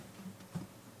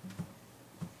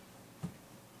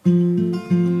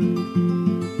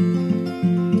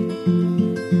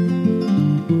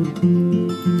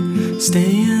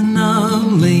Staying up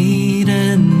late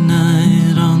at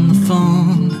night on the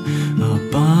phone, a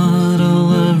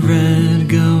bottle of red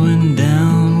going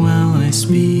down while I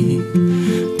speak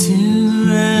to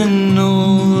an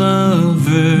old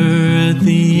lover at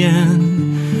the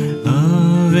end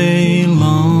of a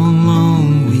long,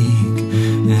 long week.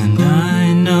 And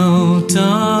I know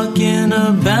talking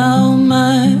about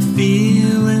my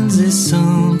feelings is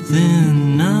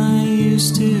something I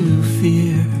used to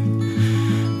fear.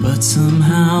 But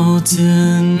somehow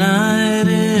tonight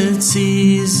it's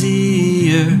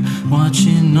easier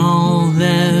watching all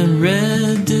that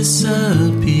red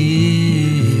disappear.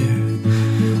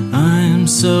 I'm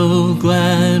so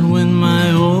glad when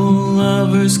my old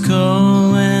lovers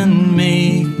call and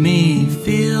make me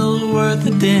feel worth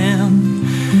a damn.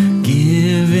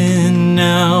 Giving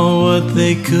now what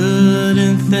they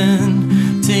couldn't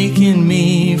then, taking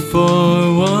me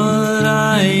for what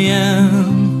I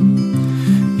am.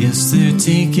 Yes, they're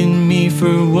taking me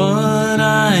for what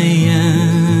I am.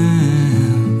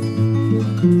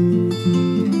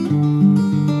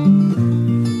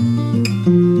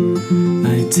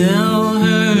 I tell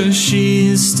her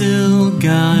she's still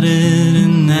got it,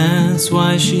 and that's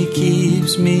why she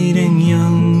keeps meeting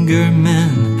younger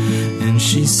men. And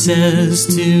she says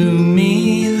to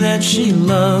me that she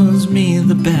loves me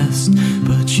the best,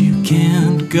 but you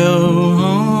can't go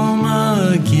home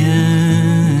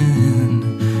again.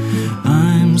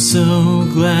 I'm so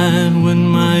glad when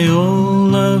my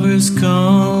old lovers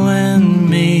call and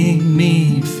make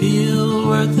me feel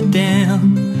worth a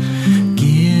damn.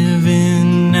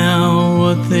 Giving now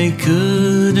what they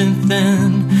couldn't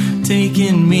then,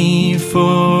 taking me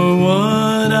for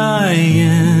what I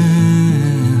am.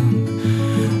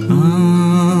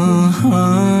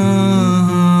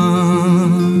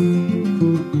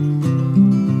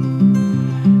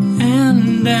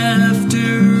 And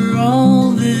after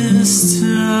all this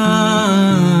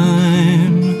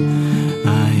time,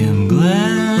 I am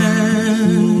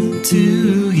glad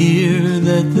to hear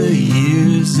that the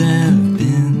years have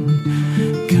been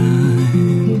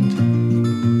kind.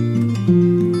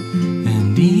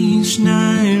 And each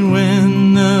night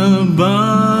when the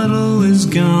bottle is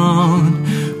gone,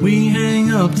 we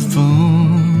hang up the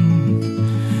phone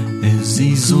as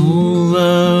these old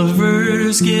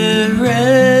lovers get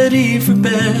ready for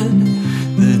bed.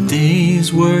 The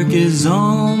day's work is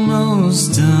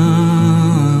almost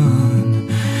done.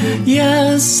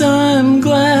 Yes, I'm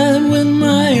glad when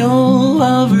my old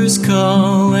lovers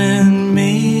call and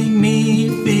make me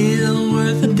feel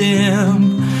worth a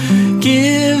damn.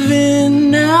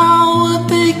 Giving now what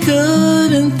they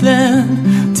couldn't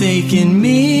then, taking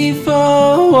me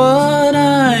for what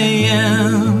I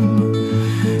am.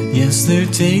 Yes, they're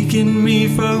taking me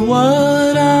for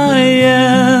what I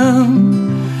am.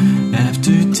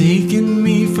 After taking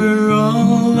me for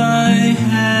all I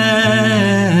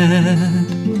had.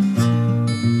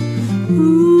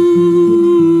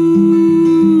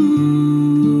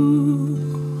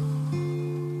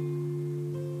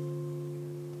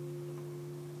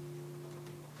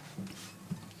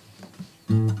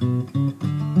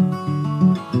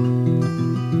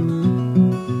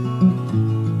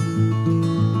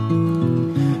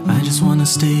 I just wanna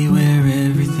stay where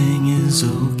everything is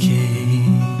okay,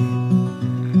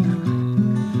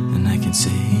 and I can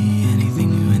say anything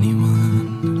to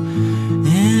anyone,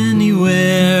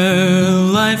 anywhere.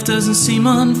 Life doesn't seem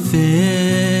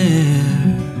unfair,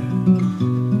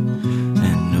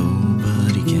 and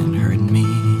nobody can hurt me.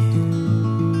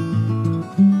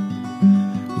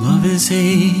 Love is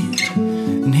hate,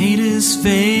 and hate is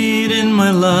fate in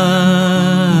my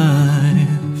life.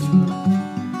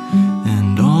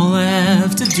 And all I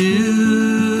have to do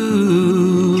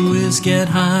is get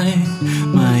high.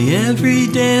 My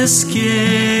everyday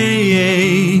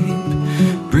escape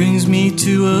brings me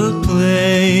to a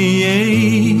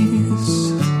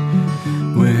place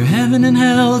where heaven and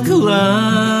hell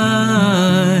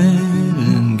collide,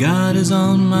 and God is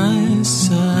on my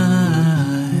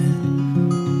side.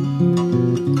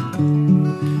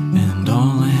 And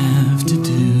all I have to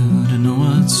do to know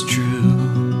what's true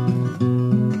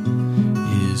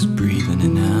is breathing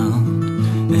in and out,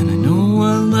 and I know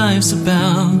what life's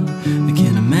about. I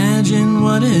can't imagine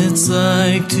what it's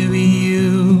like to be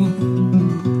you,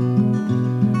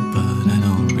 but I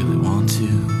don't really want to.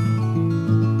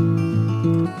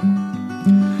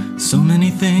 So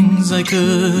many things I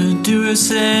could do or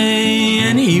say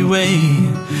anyway.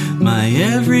 My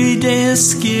everyday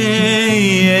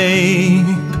escape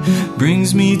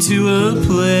brings me to a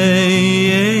place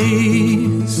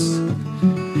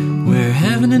where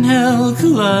heaven and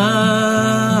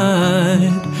collide,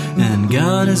 and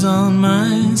God is on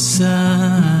my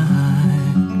side.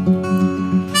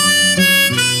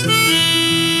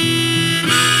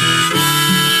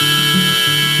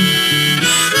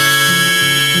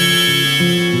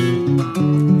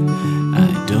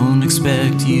 I don't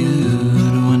expect you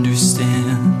to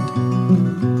understand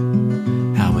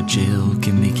how a jail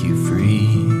can make you free,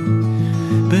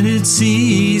 but it's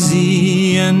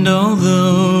easy, and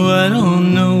although I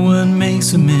don't know what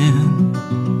makes a man,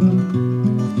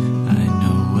 I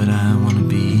know what I want to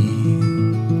be.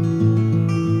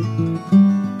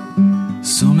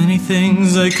 So many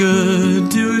things I could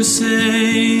do or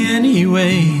say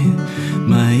anyway.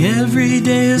 My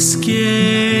everyday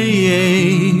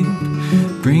escape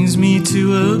brings me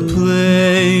to a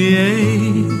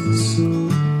place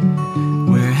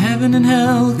where heaven and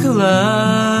hell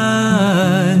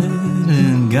collide,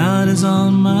 and God is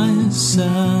on my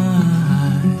side.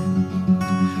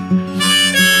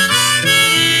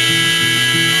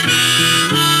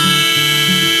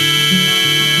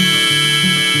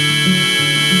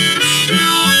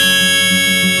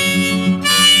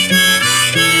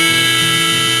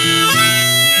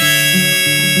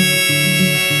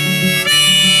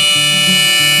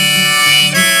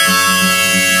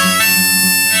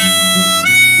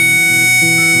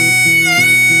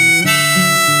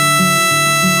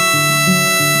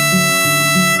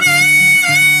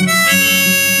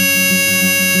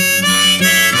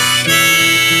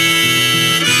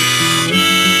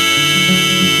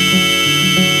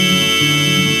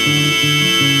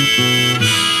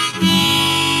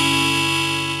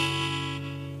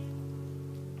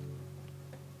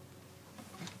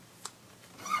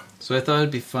 So I thought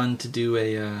it'd be fun to do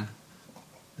a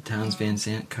Townes Van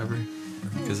Zandt cover,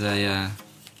 because I'm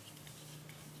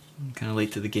kind of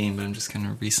late to the game, but I'm just kind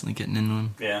of recently getting into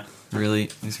him. Yeah.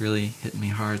 He's really hitting me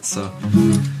hard. So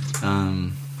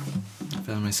I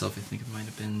found myself, I think it might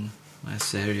have been last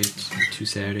Saturday, 2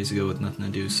 Saturdays ago, with nothing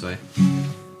to do. So I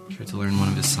tried to learn one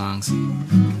of his songs,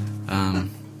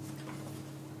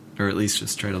 or at least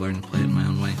just try to learn to play it my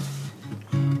own way.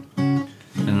 I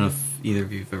don't know if either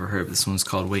of you have ever heard of this one's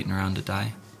called Waiting Around to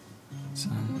Die. So,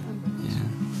 yeah.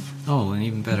 Oh, and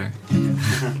even better.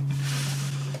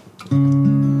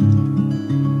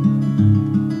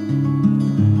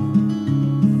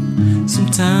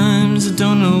 Sometimes I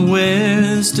don't know where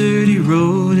this dirty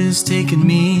road is taking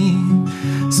me.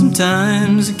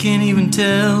 Sometimes I can't even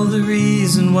tell the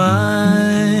reason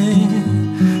why.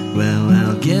 Well,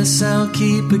 I guess I'll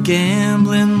keep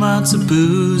a-gambling, lots of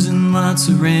booze and lots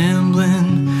of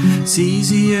rambling. It's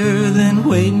easier than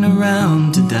waiting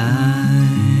around to die.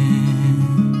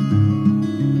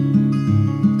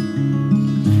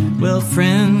 Well,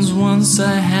 friends, once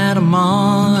I had 'em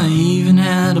all, I even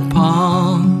had a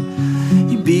pa.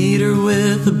 He beat her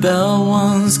with a bell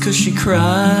once 'cause she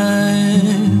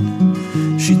cried.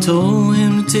 She told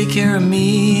him to take care of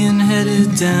me and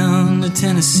headed down to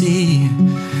Tennessee.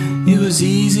 It was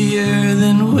easier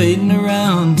than waiting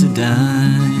around to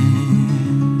die.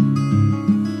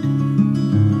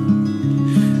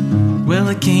 Well,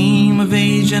 I came of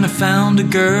age and I found a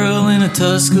girl in a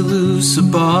Tuscaloosa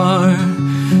bar.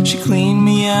 She cleaned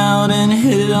me out and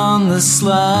hit it on the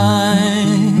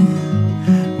slide.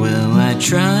 Well, I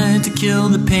tried to kill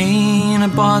the pain. I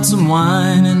bought some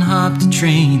wine and hopped a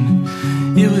train.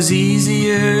 It was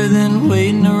easier than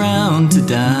waiting around to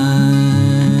die.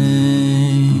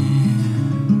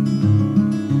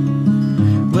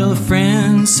 Well, a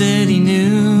friend said he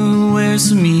knew where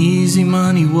some easy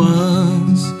money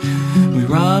was. We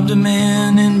robbed a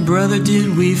man and brother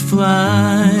did we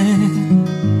fly.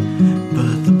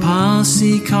 But the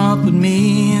posse caught with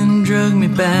me and drug me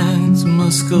back to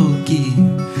Muskogee.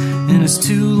 And it's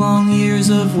 2 long years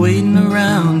of waiting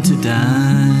around to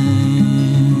die.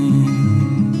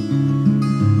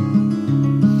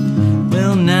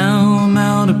 Well, now I'm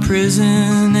out of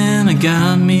prison and I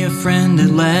got me a friend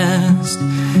at last.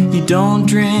 He don't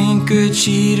drink or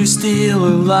cheat or steal or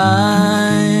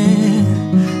lie.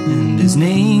 And his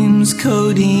name's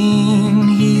Codeine.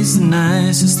 He's the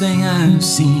nicest thing I've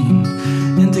seen.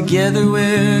 And together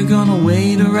we're gonna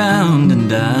wait around and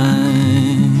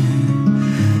die.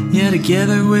 Yeah,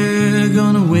 together we're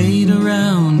gonna wait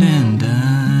around and die.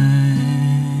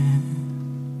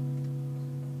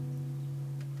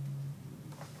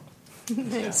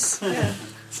 Nice. Yeah.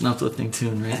 It's an uplifting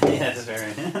tune, right? Yeah, it's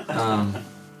very.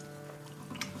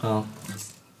 Well,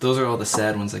 those are all the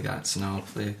sad ones I got, so now I'll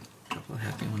play a couple of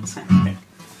happy ones. Okay.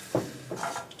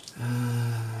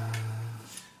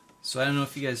 So I don't know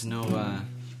if you guys know,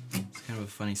 it's kind of a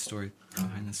funny story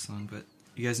behind this song, but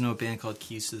you guys know a band called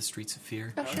Keys to the Streets of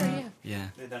Fear? Oh, sure, yeah. Yeah.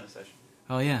 They've done a session.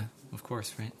 Oh yeah, of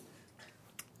course, right.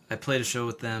 I played a show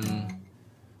with them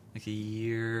like a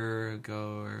year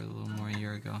ago, or a little more, a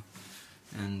year ago,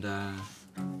 and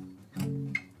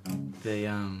they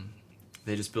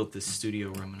just built this studio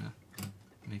where I'm gonna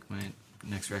make my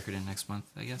next record in next month,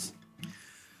 I guess.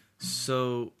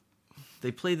 So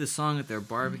they played the song at their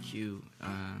barbecue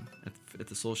at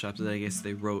the Soul Shop that I guess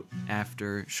they wrote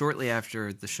shortly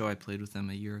after the show I played with them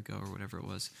a year ago or whatever it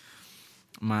was.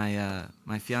 My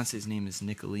fiance's name is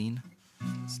Nicolene.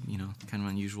 It's, kind of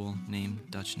unusual name,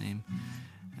 Dutch name.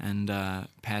 And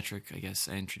Patrick, I guess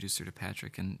I introduced her to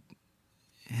Patrick, and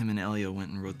him and Elio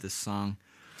went and wrote this song.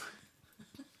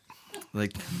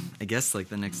 Like, I guess like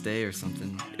the next day or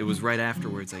something. It was right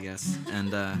afterwards, I guess.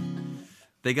 And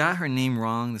they got her name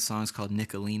wrong. The song's called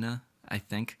Nicolina, I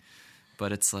think.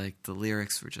 But it's like the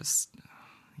lyrics were just,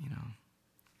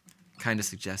 kind of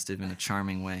suggestive in a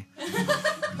charming way.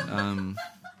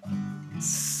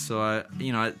 So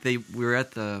we were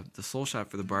at the Soul Shop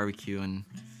for the barbecue, and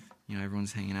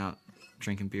everyone's hanging out,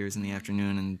 drinking beers in the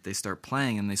afternoon, and they start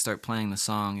playing the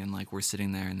song, and like we're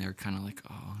sitting there, and they're kind of like,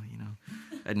 oh,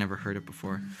 I'd never heard it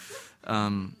before.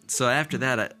 So after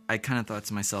that, I kind of thought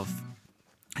to myself,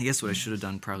 I guess what I should have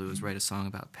done probably was write a song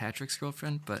about Patrick's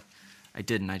girlfriend, but I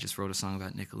didn't. I just wrote a song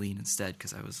about Nicolene instead,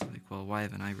 because I was like, well, why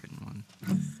haven't I written one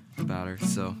about her?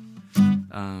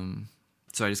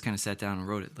 So I just kind of sat down and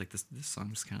wrote it. Like this song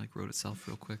just kind of like wrote itself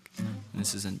real quick. And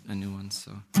this is a new one,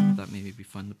 so I thought maybe it'd be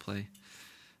fun to play.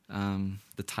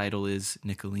 The title is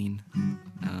Nicolene.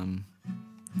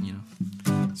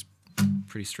 It's a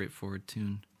pretty straightforward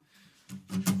tune.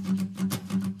 1, 2,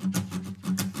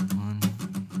 1, 2, 1,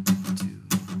 2, 3.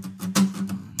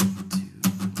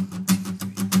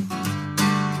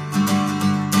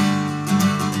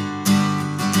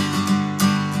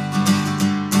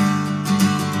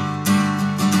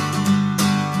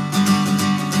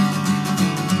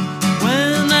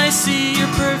 When I see your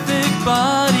perfect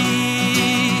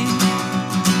body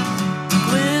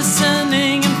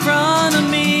glistening in front of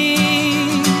me,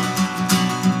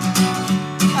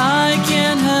 I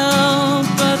can't help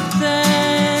but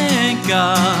thank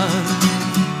God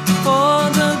for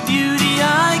the beauty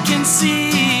I can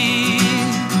see.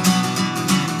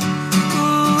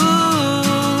 Ooh,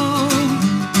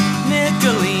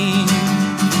 Nicolene,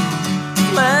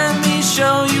 let me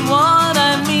show you what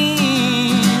I mean.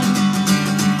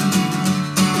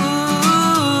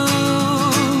 Ooh,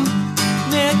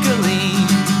 Nicolene.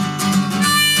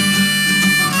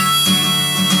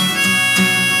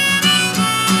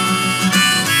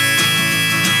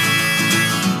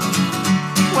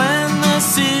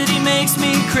 City makes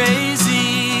me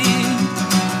crazy,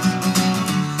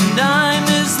 and I'm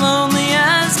as lonely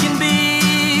as can be.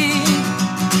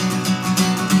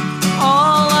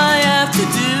 All I have to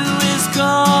do is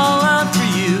call out for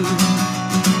you,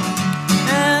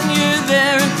 and you're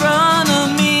there in front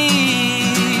of me.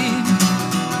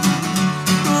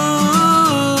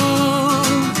 Ooh,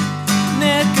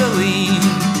 Nicolene,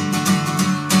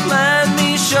 let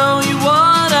me show you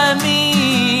what I mean.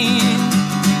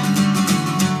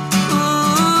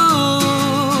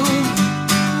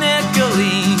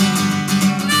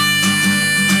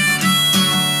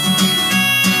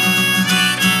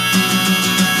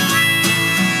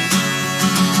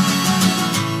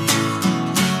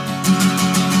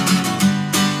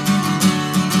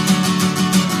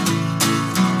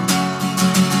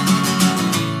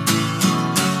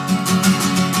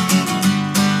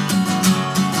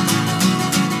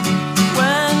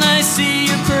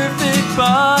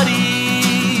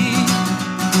 Body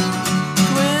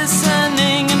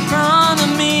glistening in front of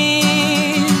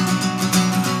me,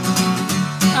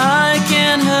 I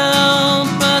can't help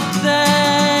but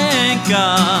thank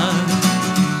God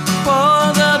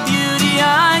for the beauty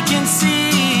I can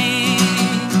see.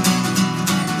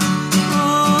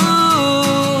 Ooh,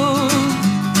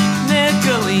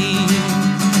 Nicolene,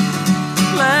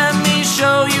 let me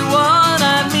show you what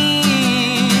I mean.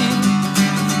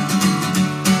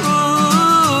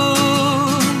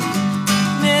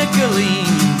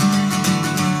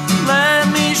 Let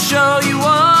me show you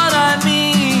what I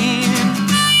mean.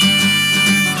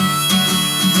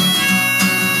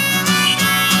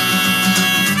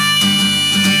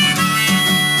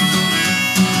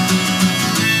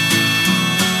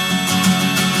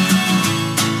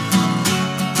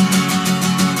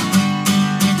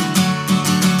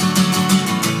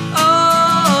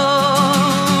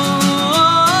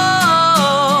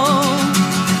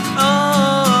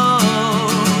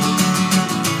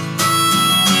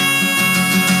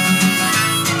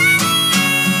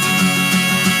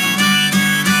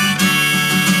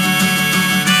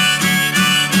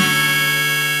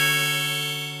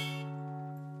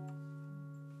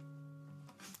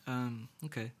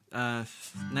 Okay.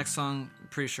 Next song, I'm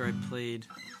pretty sure I played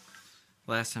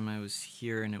last time I was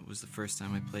here, and it was the first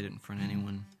time I played it in front of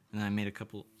anyone. And I made a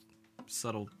couple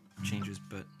subtle changes,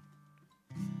 but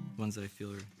ones that I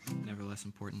feel are never less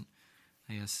important,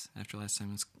 I guess, after last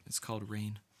time. It's called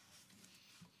Rain.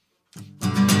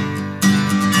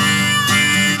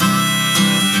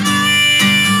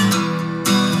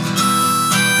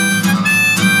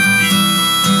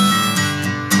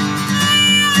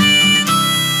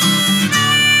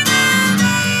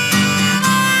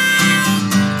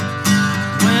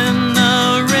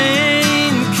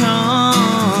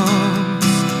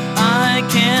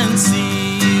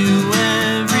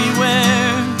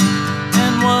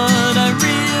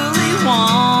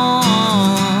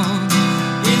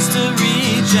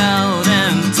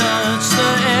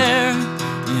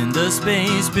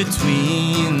 Space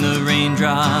between the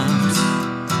raindrops,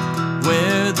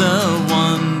 where the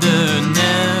wonder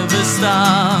never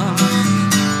stops.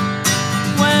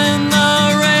 When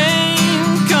the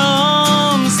rain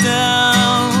comes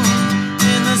down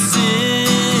in the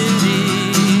city,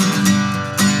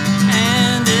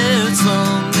 and it's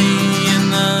lonely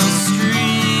in the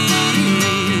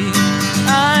street,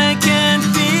 I can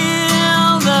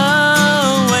feel the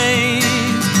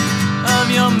weight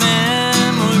of your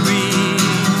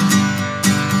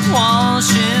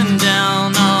washing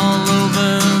down all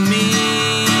over me.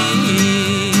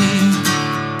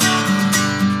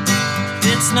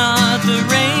 It's not the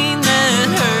rain that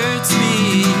hurts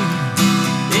me,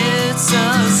 it's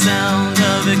the sound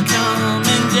of it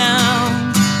coming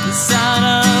down the side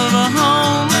of a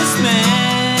homeless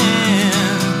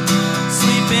man,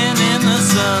 sleeping in the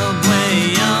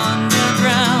subway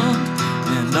underground.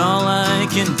 And all I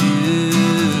can do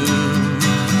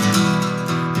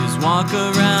is walk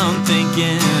around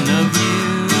thinking of you.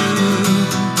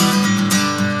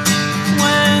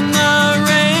 When the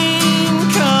rain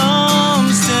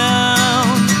comes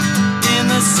down in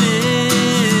the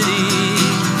city,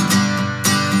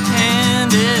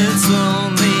 and it's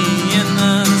lonely in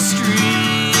the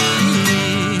street,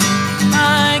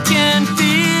 I can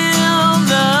feel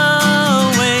the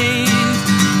weight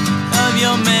of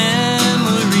your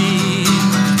memory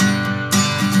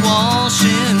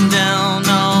washing down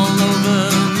all over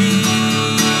me.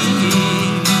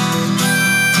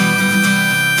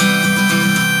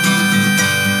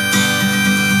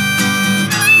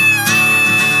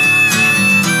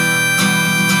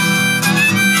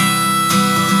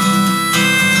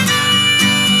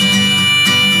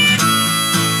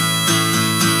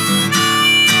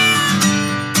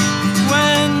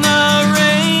 When the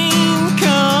rain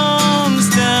comes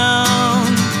down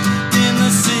in the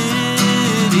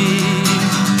city,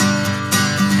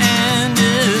 and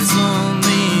it's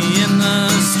lonely in the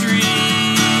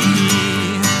street,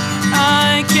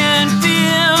 I can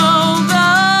feel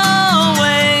the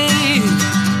weight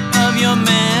of your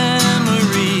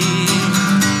memory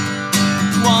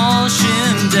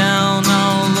washing down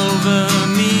all over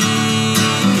me.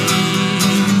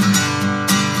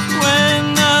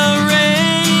 When the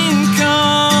rain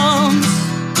comes,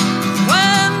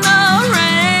 when the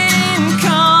rain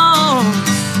comes,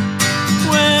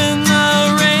 when the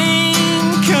rain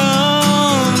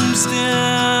comes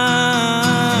down.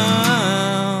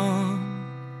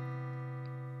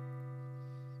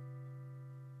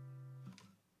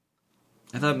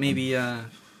 I thought maybe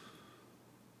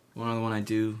one other one I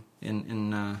do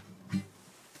in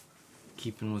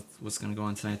keeping with what's gonna go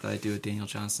on tonight, I thought I'd do a Daniel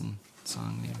Johnston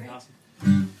song maybe. Awesome.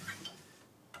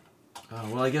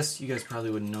 Well, I guess you guys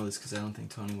probably wouldn't know this because I don't think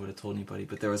Tony would have told anybody,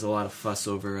 but there was a lot of fuss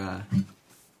over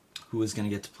who was going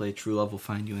to get to play True Love Will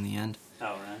Find You in the end. Oh,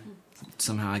 right.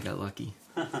 Somehow I got lucky.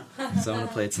 So I'm going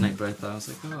to play it tonight, but I thought, I was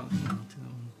like, oh, I'll do that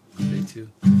one today too.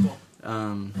 Cool.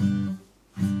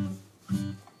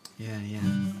 Yeah.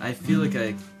 I feel like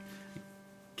I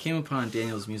came upon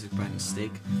Daniel's music by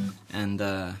mistake, and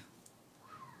I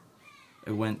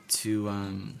went to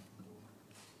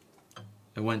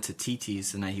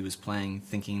TT's the night he was playing,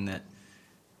 thinking that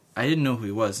I didn't know who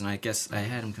he was, and I guess I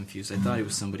had him confused. I thought he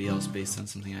was somebody else based on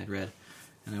something I'd read,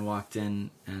 and I walked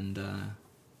in and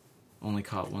only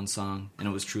caught one song, and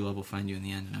it was True Love Will Find You in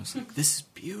the end, and I was like, this is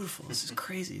beautiful, this is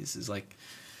crazy, this is like,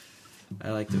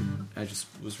 I liked it. I just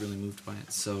was really moved by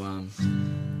it. So I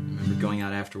remember going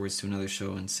out afterwards to another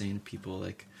show and saying to people,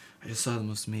 like, I just saw the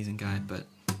most amazing guy, but,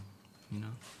 you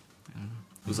know, I don't know.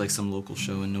 It was like some local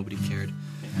show and nobody cared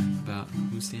about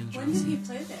who's Daniel Johnston. When did he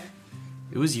play there?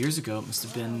 It was years ago. It must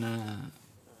have been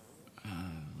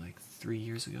like 3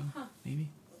 years ago, maybe.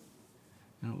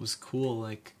 And it was cool.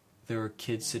 Like, there were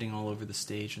kids sitting all over the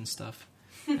stage and stuff.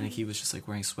 And he was just like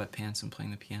wearing sweatpants and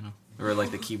playing the piano. Or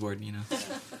like the keyboard, you know.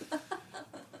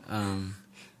 Never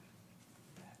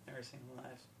seen him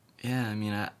live. Yeah, I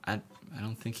mean, I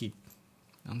don't think he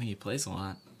plays a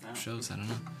lot. No. Shows, I don't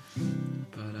know.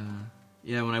 But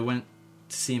yeah, when I went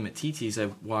to see him at TT's, I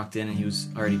walked in and he was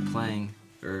already playing,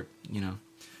 or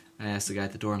I asked the guy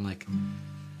at the door, I'm like, do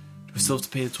we still have to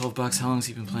pay the $12? How long has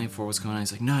he been playing for? What's going on?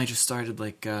 He's like, no, I just started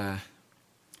like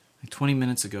 20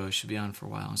 minutes ago. It should be on for a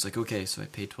while. I was like, okay, so I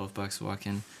paid $12 to walk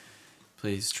in,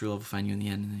 plays True Love Will Find You in the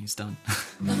End, and then he's done.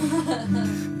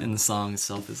 And the song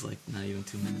itself is like not even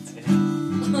 2 minutes.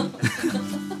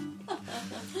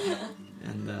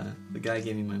 And the guy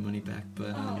gave me my money back, but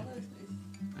I know,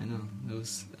 I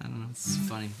don't know, it's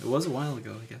funny. It was a while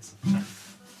ago, I guess.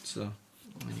 So,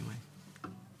 anyway.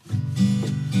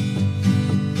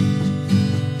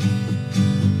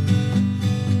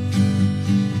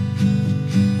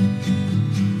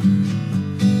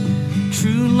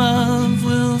 True love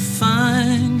will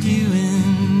find you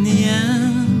in the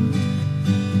end.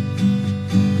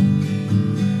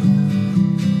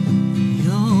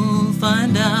 You'll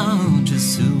find out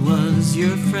just who was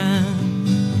your friend.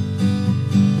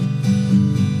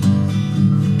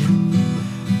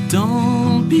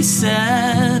 Don't be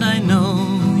sad, I know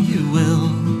you will.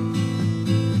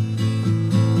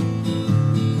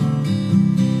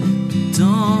 But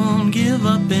don't give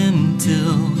up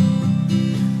until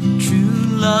true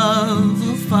love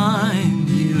will find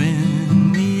you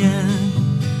in the end.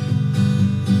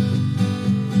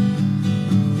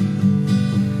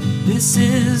 This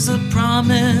is a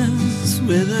promise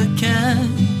with a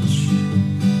catch.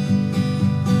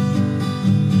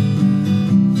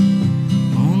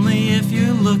 Only if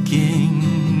you're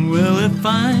looking will it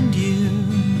find you.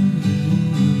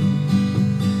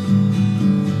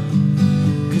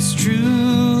 'Cause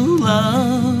true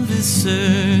love is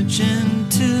searching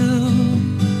too.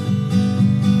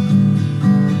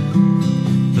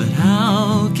 But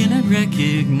how can it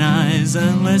recognize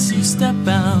unless you step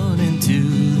out into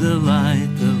the light,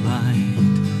 the light?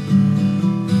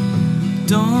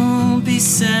 Don't be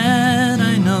sad,